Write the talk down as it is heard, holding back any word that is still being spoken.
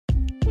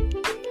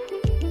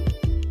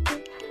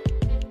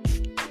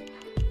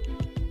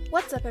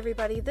What's up,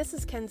 everybody? This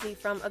is Kenzie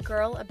from A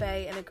Girl, a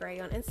Bay, and a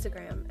Gray on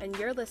Instagram, and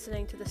you're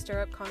listening to the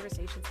Stir Up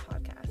Conversations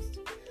podcast.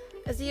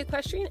 As the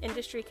equestrian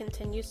industry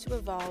continues to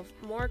evolve,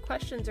 more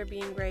questions are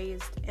being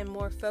raised and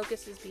more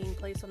focus is being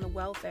placed on the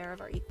welfare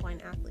of our equine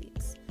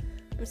athletes.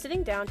 I'm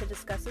sitting down to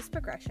discuss this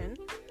progression,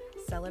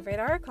 celebrate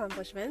our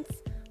accomplishments,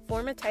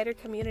 form a tighter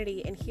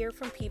community, and hear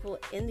from people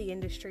in the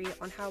industry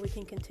on how we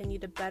can continue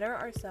to better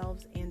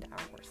ourselves and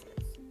our horses.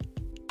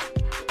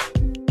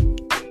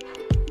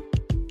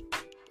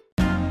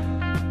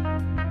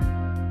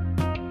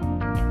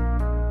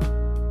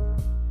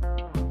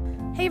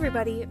 Hey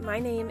everybody, my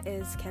name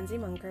is Kenzie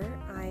Munker.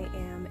 I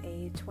am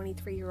a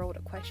 23-year-old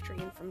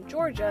equestrian from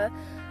Georgia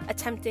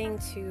attempting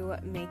to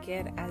make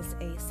it as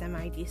a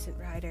semi-decent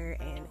rider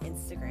and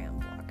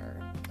Instagram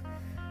blogger.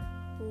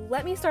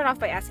 Let me start off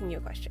by asking you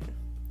a question.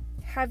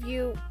 Have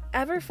you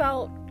ever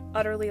felt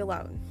utterly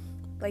alone?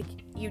 Like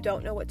you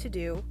don't know what to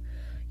do,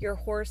 your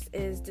horse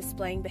is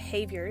displaying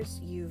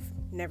behaviors you've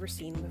never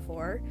seen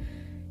before,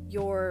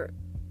 you're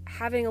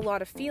having a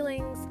lot of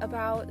feelings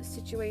about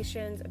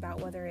situations,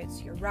 about whether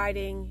it's your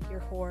riding,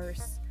 your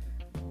horse,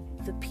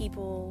 the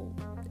people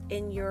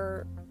in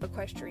your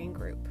equestrian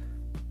group,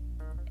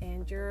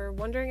 and you're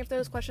wondering if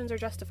those questions are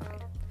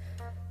justified.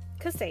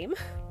 'Cause same.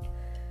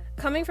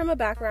 Coming from a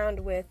background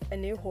with a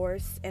new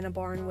horse and a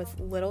barn with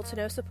little to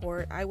no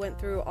support, I went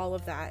through all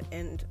of that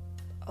and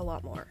a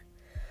lot more.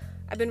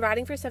 I've been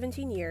riding for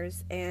 17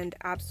 years and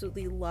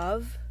absolutely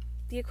love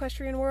the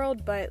equestrian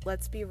world, but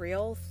let's be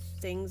real,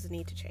 things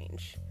need to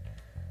change.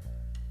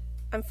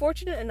 I'm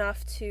fortunate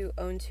enough to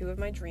own two of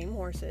my dream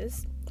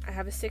horses. I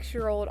have a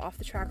 6-year-old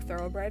off-the-track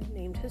thoroughbred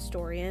named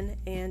Historian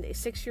and a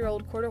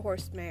 6-year-old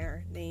quarter-horse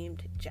mare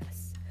named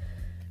Jess.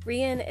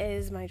 Rian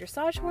is my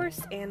dressage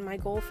horse, and my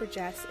goal for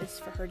Jess is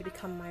for her to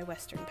become my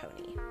Western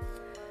pony.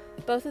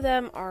 Both of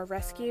them are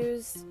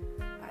rescues.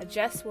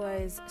 Jess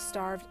was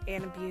starved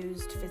and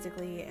abused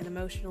physically and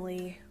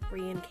emotionally.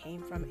 Rian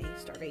came from a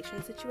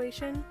starvation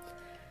situation.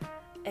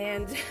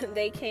 And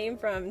they came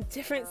from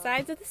different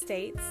sides of the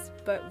states,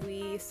 but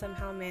we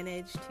somehow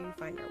managed to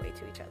find our way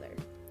to each other.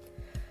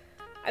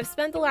 I've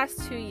spent the last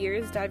 2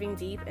 years diving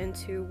deep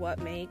into what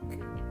make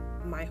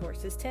my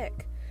horses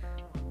tick,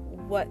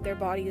 what their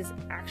bodies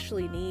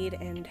actually need,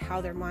 and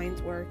how their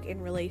minds work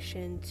in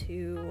relation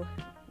to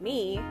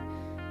me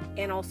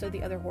and also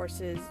the other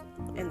horses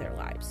in their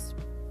lives.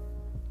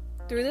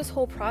 Through this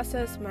whole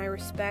process, my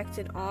respect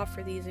and awe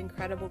for these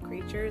incredible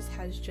creatures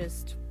has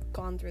just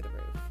gone through the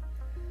roof.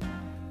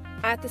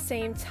 At the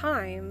same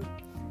time,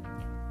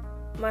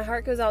 my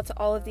heart goes out to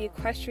all of the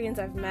equestrians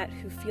I've met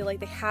who feel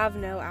like they have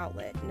no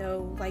outlet,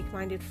 no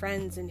like-minded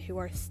friends, and who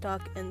are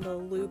stuck in the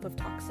loop of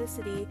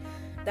toxicity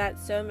that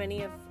so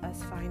many of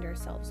us find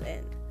ourselves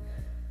in.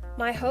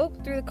 My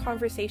hope through the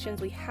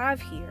conversations we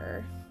have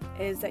here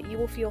is that you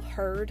will feel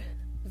heard,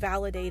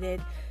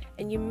 validated,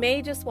 and you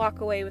may just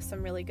walk away with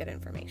some really good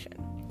information.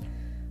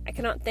 I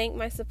cannot thank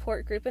my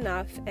support group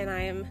enough, and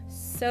I am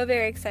so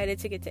very excited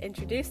to get to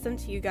introduce them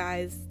to you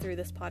guys through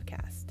this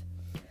podcast.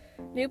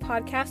 New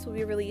podcasts will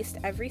be released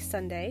every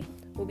Sunday.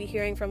 We'll be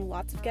hearing from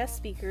lots of guest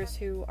speakers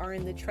who are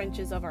in the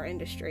trenches of our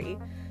industry,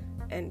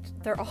 and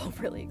they're all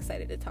really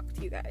excited to talk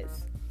to you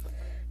guys.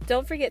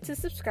 Don't forget to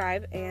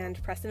subscribe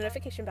and press the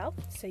notification bell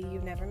so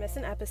you never miss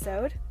an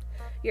episode.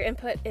 Your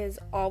input is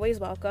always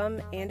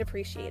welcome and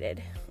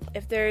appreciated.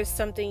 If there's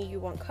something you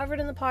want covered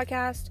in the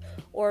podcast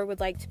or would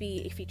like to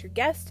be a featured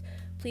guest,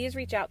 please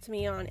reach out to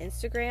me on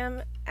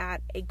Instagram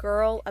at A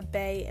Girl, a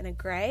Bay, and a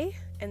Gray,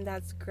 and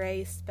that's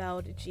Gray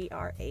spelled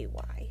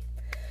Gray.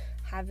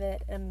 Have an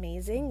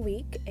amazing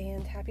week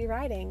and happy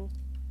riding.